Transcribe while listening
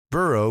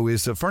Burrow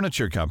is a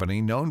furniture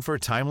company known for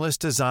timeless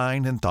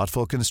design and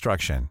thoughtful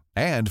construction,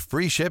 and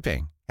free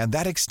shipping, and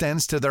that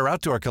extends to their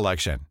outdoor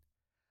collection.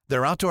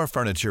 Their outdoor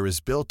furniture is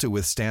built to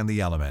withstand the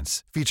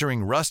elements,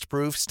 featuring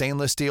rust-proof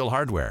stainless steel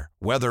hardware,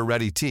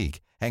 weather-ready teak,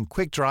 and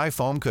quick-dry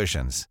foam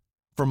cushions.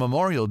 For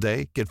Memorial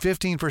Day, get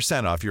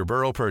 15% off your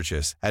Burrow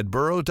purchase at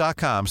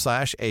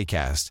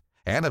burrow.com/ACAST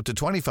and up to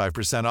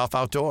 25% off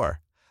outdoor.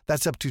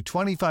 That's up to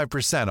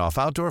 25% off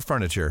outdoor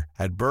furniture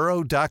at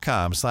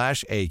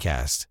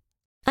burrow.com/ACAST.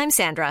 I'm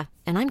Sandra,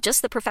 and I'm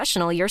just the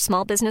professional your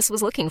small business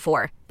was looking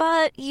for.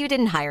 But you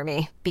didn't hire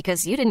me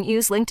because you didn't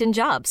use LinkedIn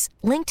Jobs.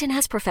 LinkedIn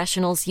has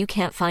professionals you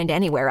can't find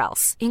anywhere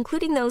else,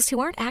 including those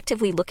who aren't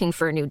actively looking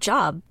for a new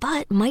job,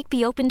 but might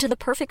be open to the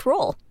perfect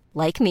role,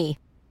 like me.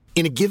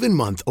 In a given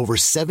month, over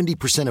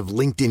 70% of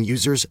LinkedIn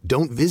users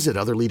don't visit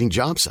other leading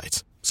job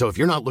sites. So if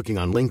you're not looking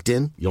on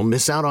LinkedIn, you'll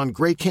miss out on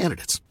great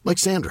candidates like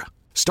Sandra.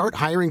 Start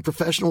hiring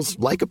professionals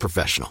like a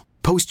professional.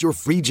 Post your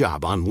free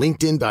job on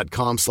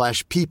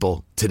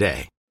linkedin.com/people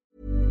today.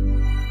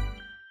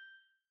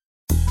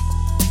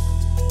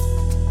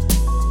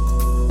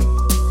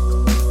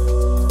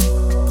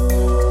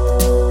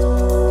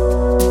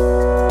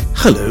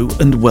 Hello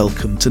and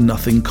welcome to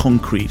Nothing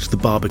Concrete, the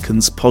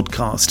Barbicans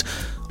podcast.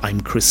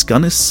 I'm Chris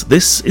Gunnis.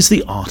 This is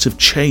The Art of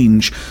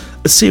Change,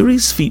 a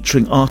series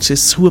featuring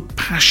artists who are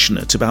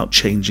passionate about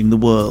changing the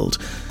world.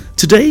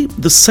 Today,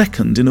 the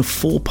second in a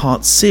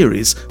 4-part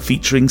series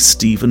featuring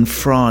Stephen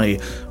Fry,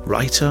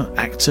 writer,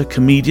 actor,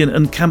 comedian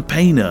and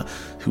campaigner,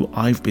 who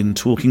I've been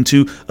talking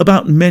to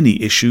about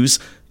many issues,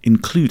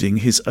 including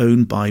his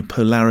own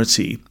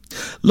bipolarity.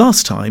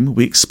 Last time,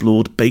 we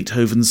explored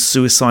Beethoven's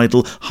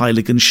suicidal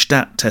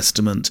Heiligenstadt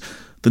Testament,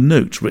 the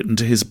note written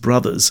to his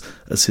brothers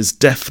as his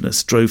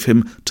deafness drove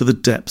him to the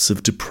depths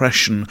of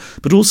depression,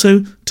 but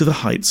also to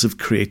the heights of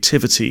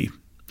creativity.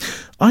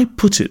 I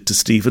put it to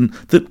Stephen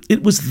that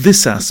it was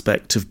this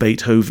aspect of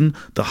Beethoven,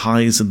 the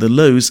highs and the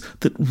lows,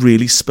 that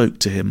really spoke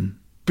to him.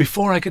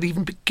 Before I could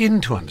even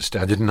begin to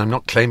understand it, and I'm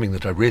not claiming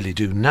that I really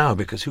do now,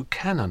 because who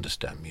can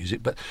understand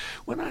music, but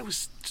when I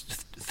was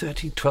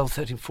 12,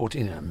 13,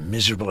 14, a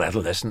miserable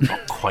adolescent,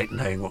 not quite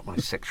knowing what my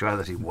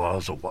sexuality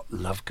was or what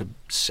love,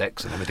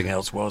 sex and everything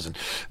else was, and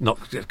not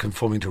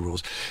conforming to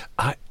rules,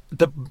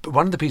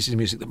 one of the pieces of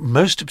music that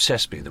most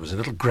obsessed me, there was a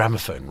little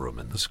gramophone room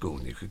in the school,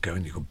 and you could go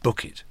and you could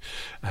book it.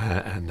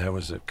 And there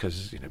was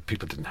because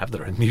people didn't have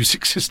their own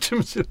music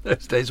systems in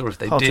those days, or if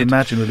they Hard did, to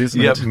imagine it,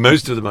 isn't it? Yeah,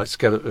 most of them at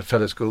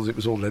fellow schools, it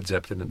was all Led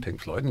Zeppelin and Pink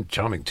Floyd, and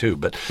charming too.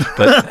 But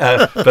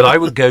I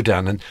would go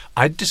down, and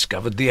I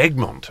discovered the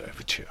Egmont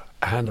Overture.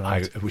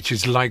 Which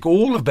is like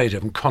all of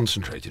Beethoven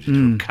concentrated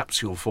into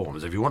capsule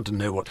forms. If you want to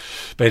know what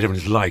Beethoven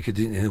is like,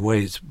 in a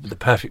way it's the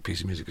perfect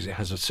piece of music because it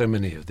has so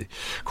many of the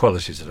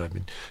qualities that I've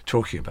been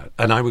talking about.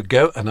 And I would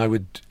go and I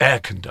would air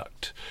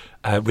conduct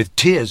with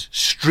tears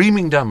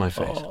streaming down my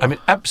face. I mean,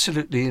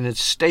 absolutely in a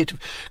state of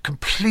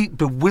complete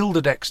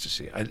bewildered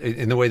ecstasy,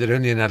 in the way that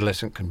only an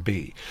adolescent can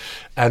be.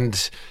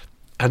 And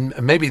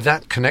maybe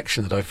that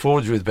connection that I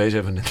forged with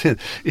Beethoven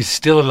is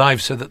still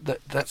alive, so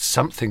that's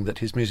something that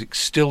his music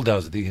still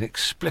does, the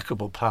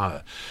inexplicable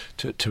power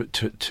to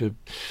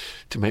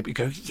make me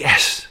go,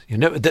 yes.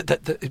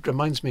 That it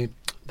reminds me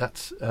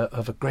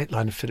of a great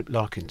line of Philip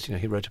Larkin's.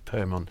 He wrote a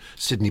poem on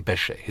Sidney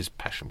Bechet. His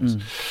passion was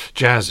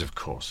jazz, of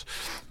course.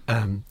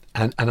 And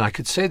I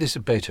could say this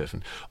of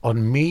Beethoven: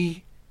 on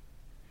me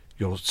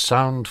your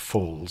sound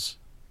falls,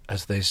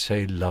 as they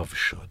say love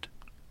should,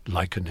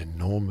 like an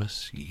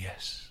enormous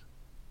yes.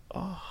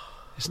 Oh,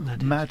 isn't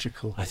that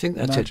magical? I think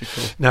that's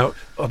magical. It. Now,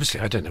 obviously,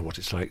 I don't know what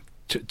it's like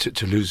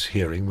to lose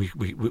hearing. We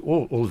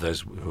all of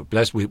those who are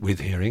blessed with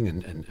hearing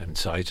and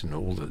sight and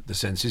all the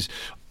senses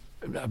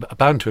are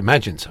bound to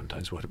imagine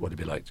sometimes what it'd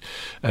be like.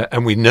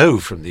 And we know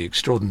from the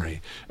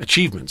extraordinary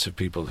achievements of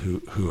people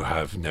who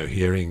have no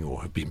hearing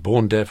or have been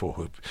born deaf or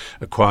who have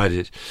acquired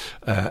it,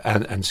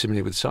 and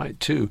similarly with sight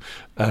too,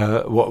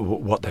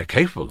 what they're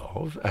capable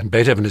of. And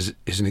Beethoven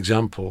is an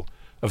example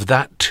of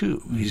that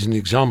too. He's an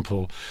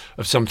example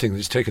of something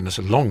that's taken us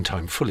a long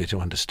time fully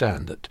to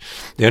understand, that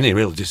the only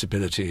real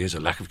disability is a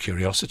lack of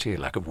curiosity, a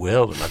lack of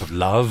will, a lack of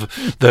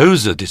love.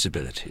 Those are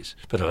disabilities.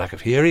 But a lack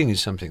of hearing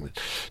is something that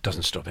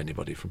doesn't stop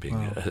anybody from being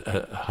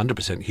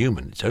 100%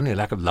 human. It's only a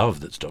lack of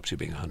love that stops you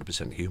being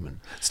 100% human.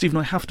 Stephen,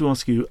 I have to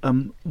ask you,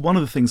 one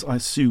of the things I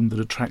assume that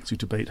attracts you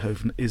to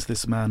Beethoven is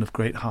this man of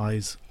great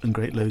highs and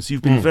great lows.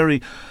 You've been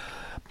very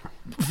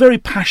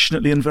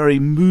passionately and very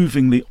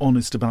movingly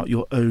honest about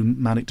your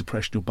own manic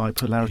depression, your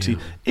bipolarity.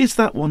 Yeah. Is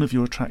that one of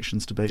your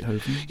attractions to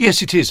Beethoven?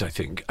 Yes, it is, I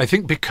think. I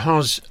think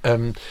because,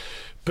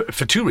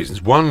 for two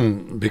reasons.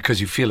 One, because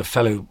you feel a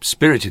fellow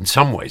spirit in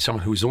some way,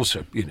 someone who is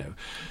also,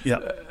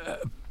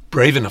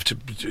 brave enough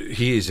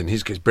he is, in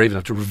his case, brave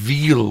enough to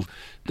reveal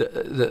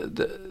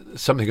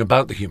something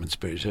about the human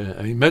spirit.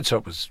 I mean,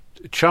 Mozart was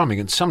charming,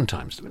 and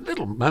sometimes there were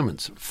little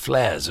moments,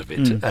 flares of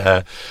it.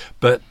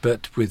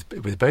 But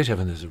with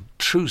Beethoven, there's a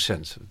true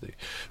sense of the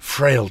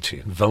frailty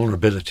and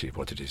vulnerability of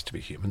what it is to be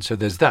human. So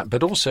there's that.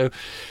 But also,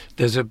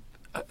 there's a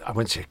I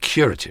won't say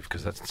curative,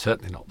 because that's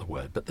certainly not the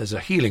word, but there's a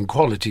healing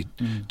quality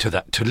to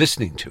that, to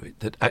listening to it,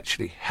 that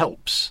actually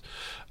helps,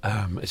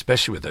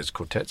 especially with those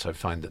quartets. I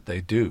find that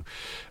they do,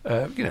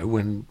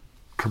 when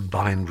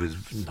combined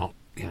with not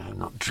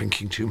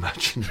drinking too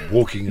much and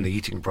walking and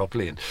eating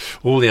properly and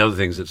all the other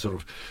things that sort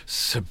of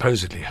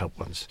supposedly help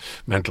one's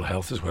mental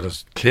health as well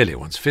as clearly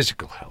one's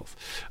physical health.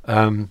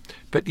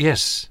 But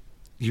yes,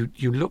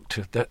 you look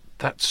to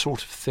that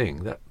sort of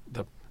thing, that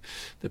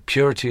the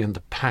purity and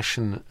the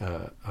passion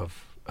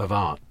of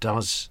art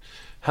does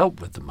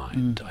help with the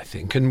mind, I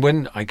think. And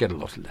when I get a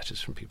lot of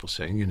letters from people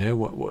saying,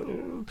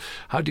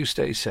 how do you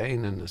stay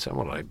sane? And I say,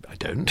 well, I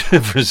don't,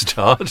 for a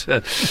start.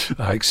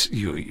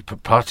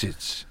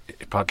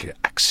 Partly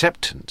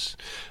acceptance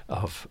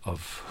of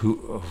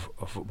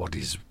what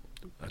is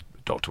a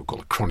doctor would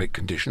call a chronic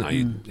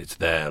condition. It's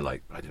there,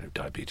 like, I don't know,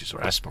 diabetes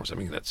or asthma or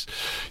something. That's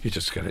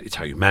it's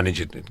how you manage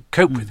it and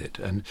cope with it.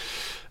 And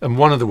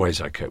one of the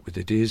ways I cope with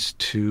it is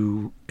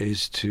to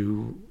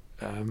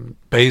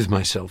bathe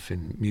myself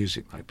in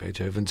music like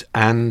Beethoven's,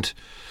 and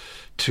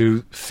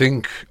to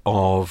think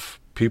of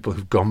people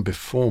who've gone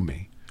before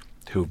me,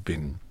 who've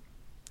been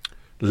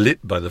lit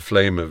by the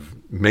flame of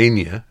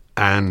mania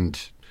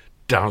and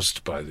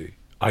doused by the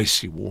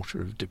icy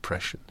water of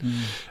depression,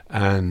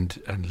 and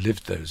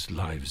lived those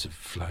lives of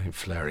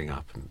flaring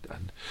up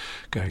and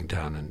going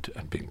down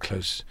and being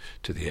close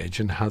to the edge,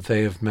 and how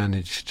they have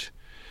managed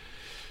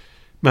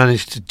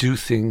to do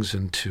things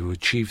and to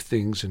achieve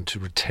things and to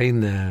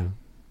retain their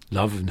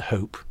love and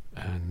hope,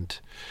 and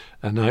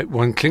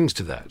one clings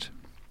to that.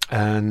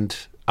 And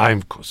I'm,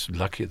 of course,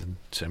 luckier than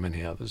so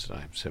many others.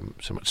 I have so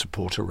much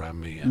support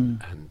around me,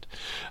 and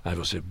I've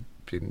also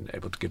been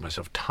able to give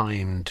myself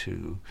time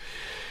to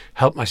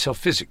help myself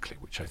physically,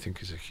 which I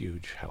think is a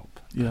huge help.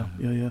 Yeah.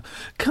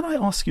 Can I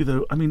ask you,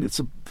 though, I mean, it's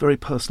a very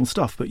personal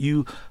stuff, but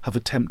you have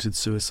attempted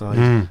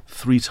suicide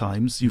 3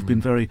 times. You've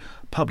been very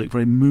public,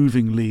 very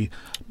movingly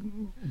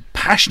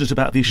passionate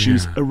about the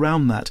issues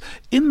around that.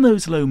 In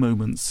those low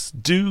moments,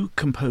 do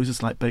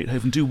composers like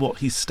Beethoven, do what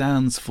he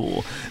stands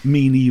for,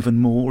 mean even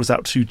more? Or is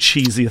that too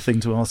cheesy a thing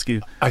to ask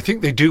you? I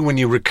think they do when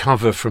you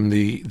recover from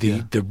the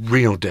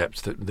real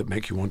depths that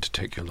make you want to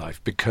take your life.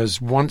 Because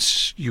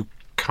once you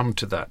come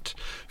to that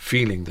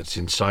feeling that's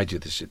inside you,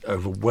 this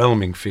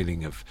overwhelming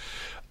feeling of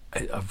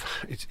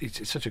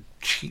it's such a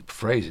cheap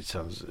phrase. It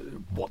sounds,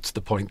 what's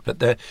the point? But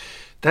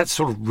that's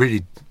sort of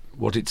really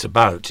what it's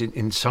about.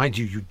 Inside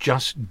you, you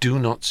just do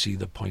not see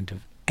the point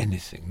of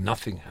anything.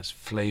 Nothing has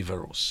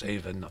flavour or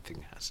savour.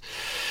 Nothing has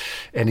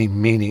any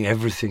meaning.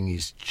 Everything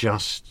is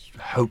just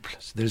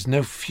hopeless. There's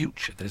no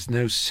future. There's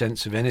no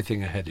sense of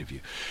anything ahead of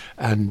you.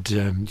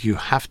 And you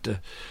have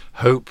to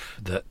hope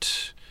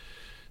that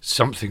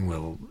something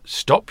will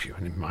stop you.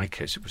 And in my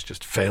case, it was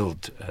just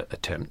failed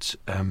attempts,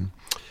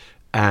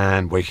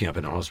 and waking up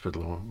in a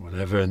hospital or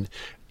whatever. And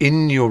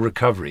in your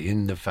recovery,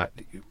 in the fact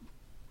that you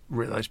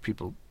realise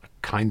people are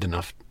kind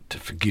enough to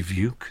forgive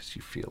you because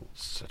you feel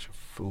such a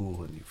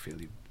fool and you feel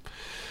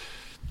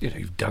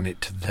you've done it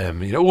to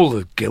them. All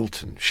the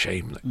guilt and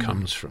shame that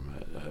comes from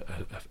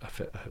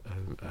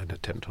an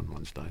attempt on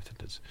one's life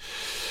that has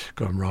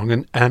gone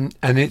wrong. And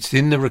it's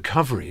in the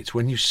recovery. It's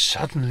when you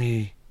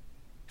suddenly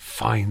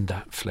find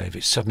that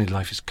flavour. Suddenly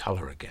life is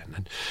colour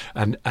again.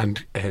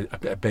 And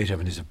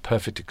Beethoven is a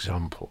perfect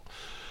example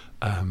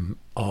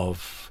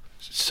of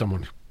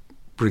someone who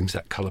brings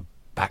that colour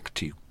back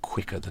to you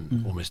quicker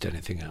than almost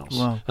anything else.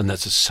 Wow. And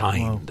that's a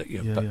sign that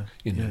you're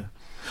Yeah.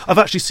 I've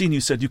actually seen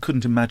you said you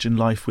couldn't imagine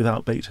life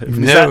without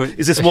Beethoven.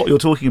 Is this what you're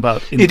talking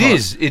about? It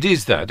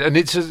is that, and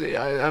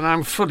and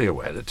I'm fully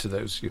aware that to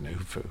those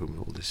for whom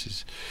all this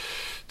is,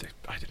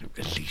 I don't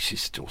know,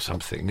 elitist or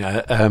something.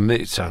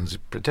 It sounds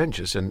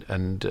pretentious,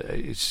 and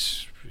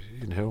it's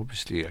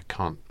obviously I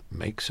can't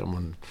make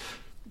someone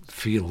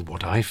feel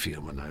what I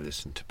feel when I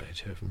listen to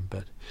Beethoven,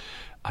 but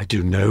I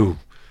do know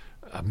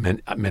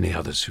many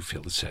others who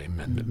feel the same,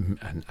 and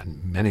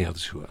many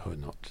others who are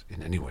not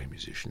in any way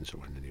musicians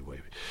or in any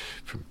way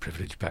from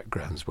privileged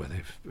backgrounds where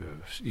they've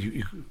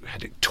you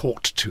had it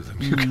taught to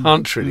them. You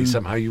can't really.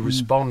 Somehow you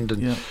respond,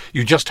 and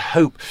you just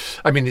hope.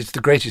 I mean, it's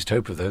the greatest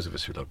hope of those of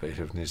us who love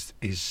Beethoven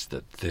is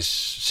that this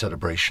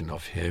celebration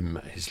of him,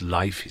 his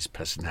life, his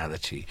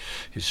personality,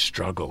 his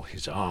struggle,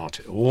 his art,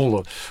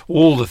 all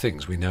the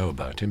things we know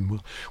about him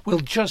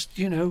will just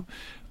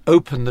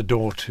open the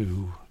door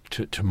to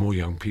more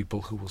young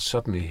people who will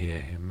suddenly hear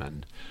him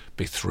and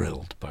be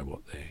thrilled by what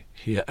they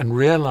hear and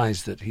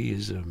realise that he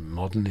is a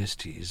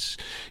modernist.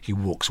 He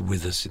walks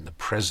with us in the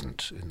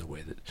present in the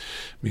way that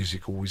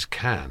music always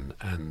can,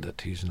 and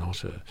that he's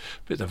not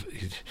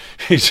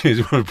he's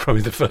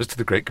probably the first of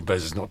the great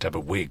composers not to have a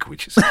wig,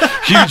 which is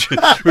huge,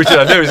 which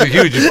I know is a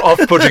huge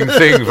off-putting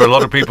thing for a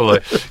lot of people.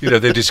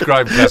 They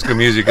describe classical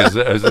music as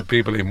the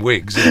people in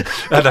wigs, and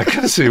I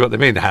kind of see what they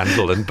mean.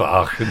 Handel and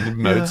Bach and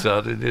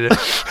Mozart, and,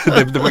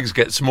 the wigs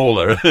get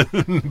smaller,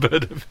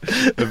 but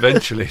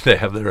eventually they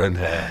have their own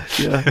hair.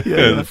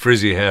 The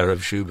frizzy hair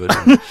of Schubert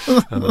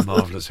and the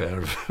marvellous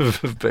hair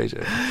of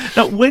Beethoven.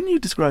 Now, when you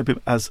describe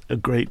him as a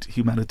great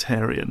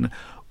humanitarian,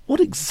 what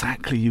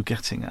exactly are you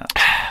getting at?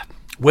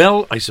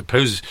 Well, I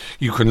suppose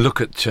you can look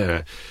at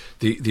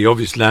the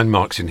obvious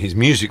landmarks in his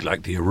music,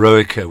 like the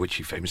Eroica, which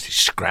he famously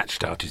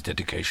scratched out his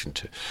dedication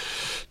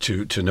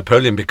to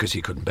Napoleon because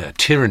he couldn't bear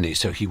tyranny.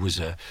 So he was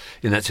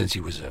in that sense,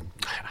 he was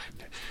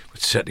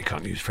certainly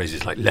can't use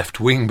phrases like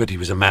left wing, but he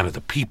was a man of the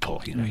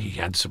people. You know, he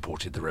had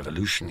supported the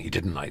revolution. He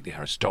didn't like the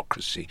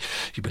aristocracy.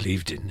 He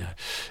believed in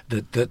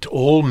that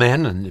all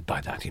men, and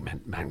by that he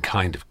meant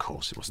mankind, of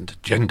course. It wasn't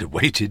a gender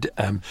weighted.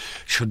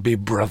 Should be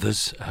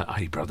brothers,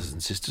 i.e., brothers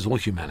and sisters. All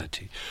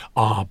humanity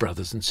are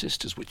brothers and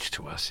sisters, which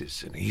to us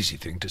is an easy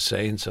thing to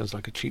say and sounds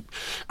like a cheap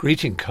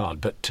greeting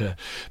card. But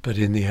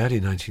in the early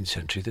 19th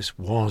century, this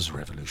was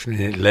revolution,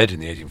 and it led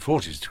in the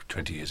 1840s,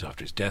 20 years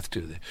after his death,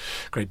 to the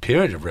great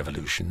period of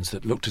revolutions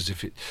that looked as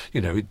if it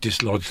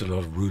dislodged a lot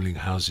of ruling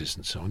houses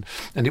and so on.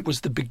 And it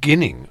was the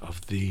beginning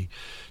of the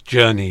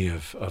journey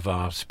of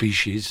our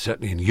species,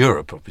 certainly in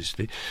Europe,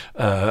 obviously,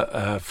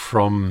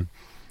 from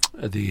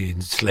the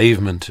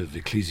enslavement of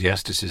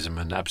ecclesiasticism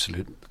and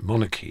absolute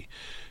monarchy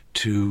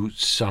to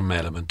some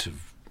element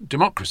of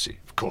democracy.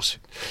 Of course,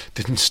 it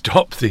didn't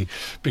stop the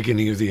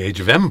beginning of the Age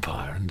of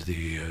Empire and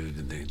the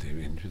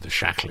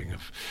shackling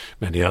of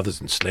many others,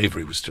 and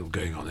slavery was still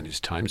going on in his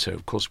time. So,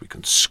 of course, we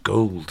can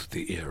scold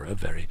the era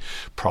very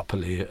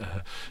properly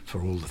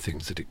for all the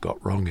things that it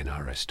got wrong in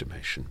our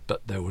estimation.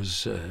 But there were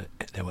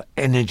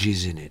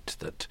energies in it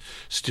that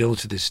still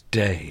to this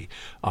day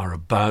are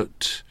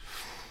about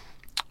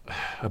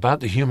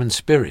the human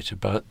spirit,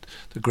 about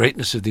the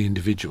greatness of the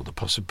individual, the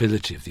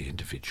possibility of the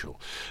individual,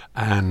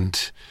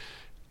 and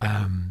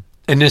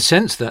in a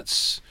sense,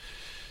 it's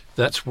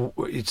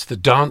the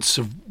dance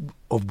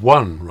of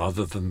one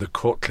rather than the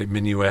courtly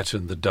minuet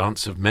and the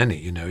dance of many.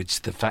 You know, it's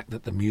the fact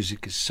that the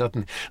music is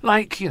suddenly,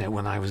 like, you know,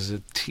 when I was a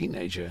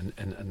teenager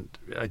and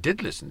I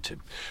did listen to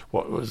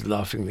what was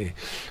laughingly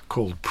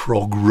called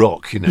prog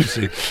rock, you know,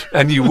 so,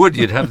 and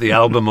you'd have the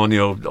album on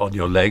your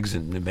legs,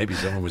 and maybe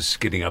someone was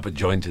skidding up a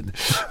joint,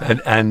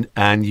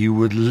 and you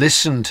would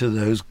listen to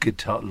those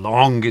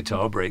long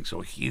guitar breaks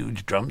or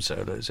huge drum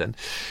solos, and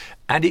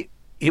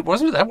that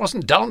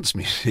wasn't dance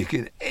music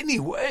in any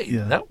way.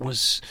 Yeah.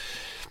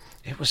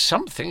 It was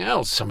something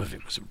else. Some of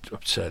it was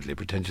absurdly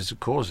pretentious, of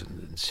course,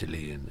 and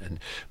silly,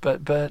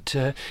 but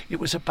it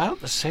was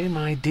about the same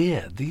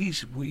idea.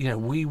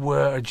 We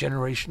were a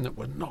generation that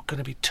were not going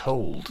to be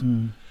told,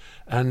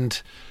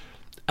 and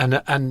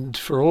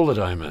for all that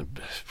I'm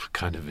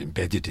kind of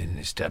embedded in an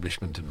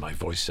establishment, and my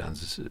voice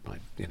sounds my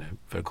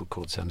vocal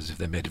cords sound as if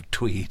they're made of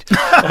tweed.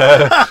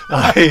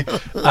 I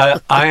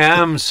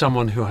am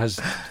someone who has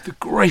the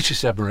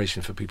greatest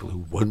admiration for people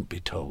who won't be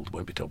told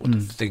what to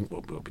think,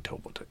 won't be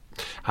told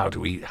how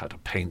to eat, how to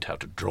paint, how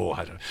to draw,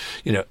 how to,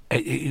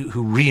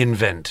 who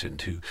reinvent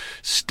and who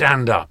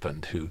stand up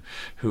and who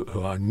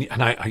are,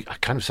 and I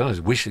kind of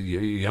sometimes wish that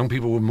young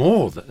people were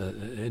more.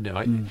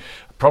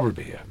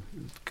 Probably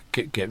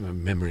get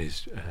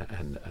memories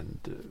and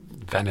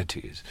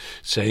vanity is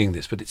saying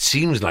this, but it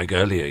seems like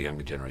earlier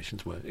younger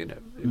generations were,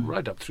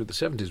 right up through the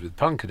 70s with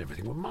punk and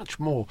everything, were much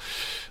more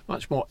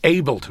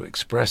able to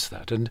express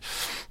that.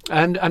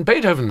 And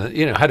Beethoven,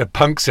 had a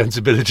punk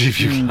sensibility,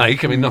 if you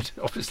like. I mean, not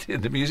obviously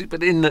in the music,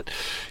 but in that,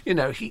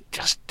 he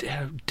just,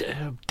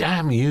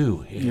 damn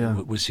you,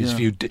 was his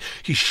view.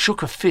 He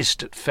shook a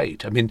fist at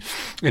fate. I mean,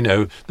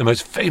 the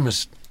most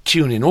famous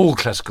tune in all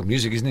classical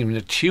music isn't even a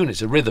tune,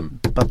 it's a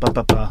rhythm.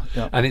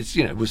 Yeah. And it's,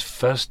 was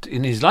first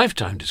in his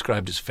lifetime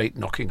described as fate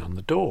knocking on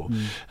the door.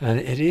 And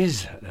it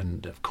is,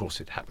 and of course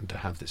it happened to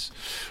have this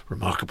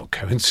remarkable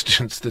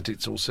coincidence that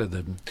it's also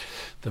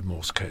the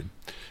Morse code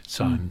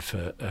sign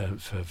for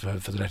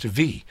the letter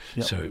V.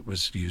 Yep. So it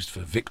was used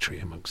for victory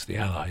amongst the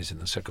Allies in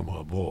the Second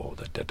World War,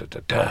 the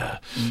da-da-da-da.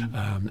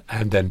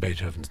 And then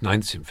Beethoven's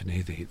Ninth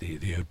Symphony,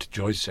 the Ode to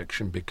Joy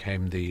section,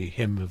 became the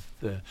hymn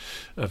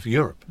of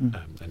Europe,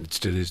 and it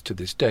still is to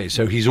this day.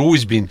 So he's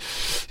always been,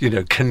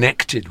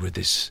 connected with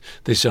this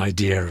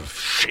idea of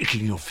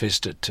shaking your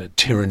fist at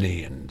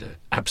tyranny and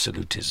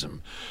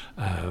absolutism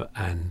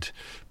and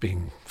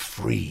being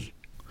free.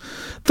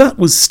 That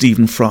was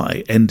Stephen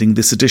Fry ending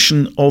this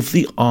edition of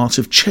The Art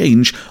of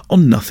Change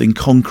on Nothing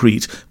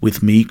Concrete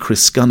with me,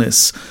 Chris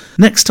Gunnis.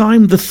 Next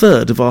time, the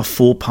third of our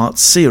 4-part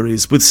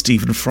series with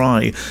Stephen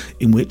Fry,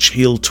 in which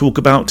he'll talk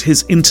about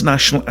his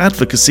international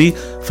advocacy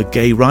for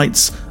gay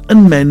rights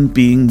and men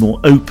being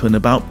more open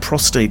about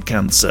prostate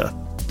cancer.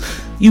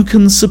 You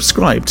can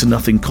subscribe to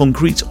Nothing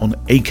Concrete on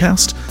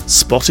Acast,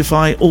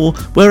 Spotify, or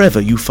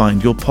wherever you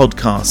find your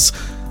podcasts.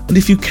 And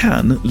if you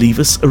can, leave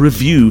us a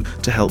review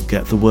to help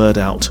get the word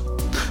out.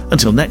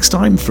 Until next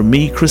time, from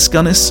me, Chris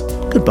Gunnis,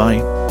 goodbye.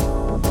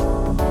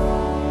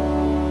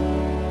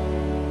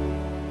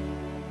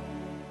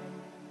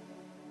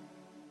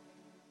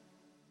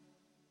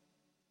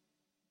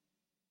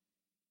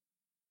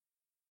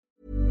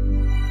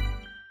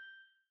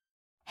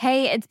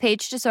 Hey, it's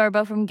Paige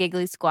DeSorbo from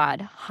Giggly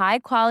Squad. High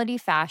quality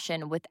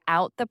fashion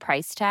without the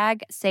price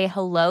tag. Say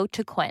hello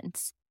to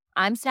Quince.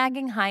 I'm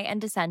snagging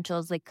high-end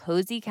essentials like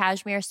cozy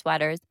cashmere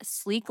sweaters,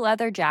 sleek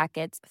leather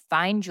jackets,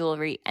 fine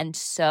jewelry, and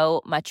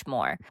so much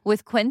more.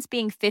 With Quince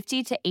being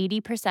 50 to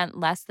 80%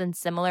 less than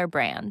similar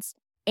brands.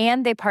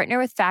 And they partner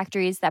with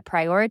factories that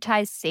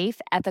prioritize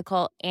safe,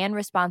 ethical, and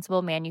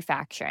responsible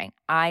manufacturing.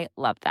 I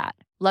love that.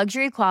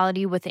 Luxury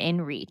quality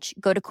within reach.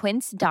 Go to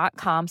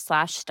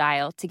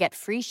quince.com/style to get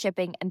free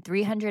shipping and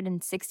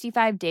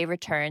 365-day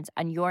returns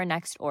on your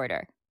next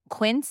order.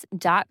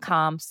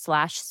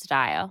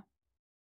 Quince.com/style.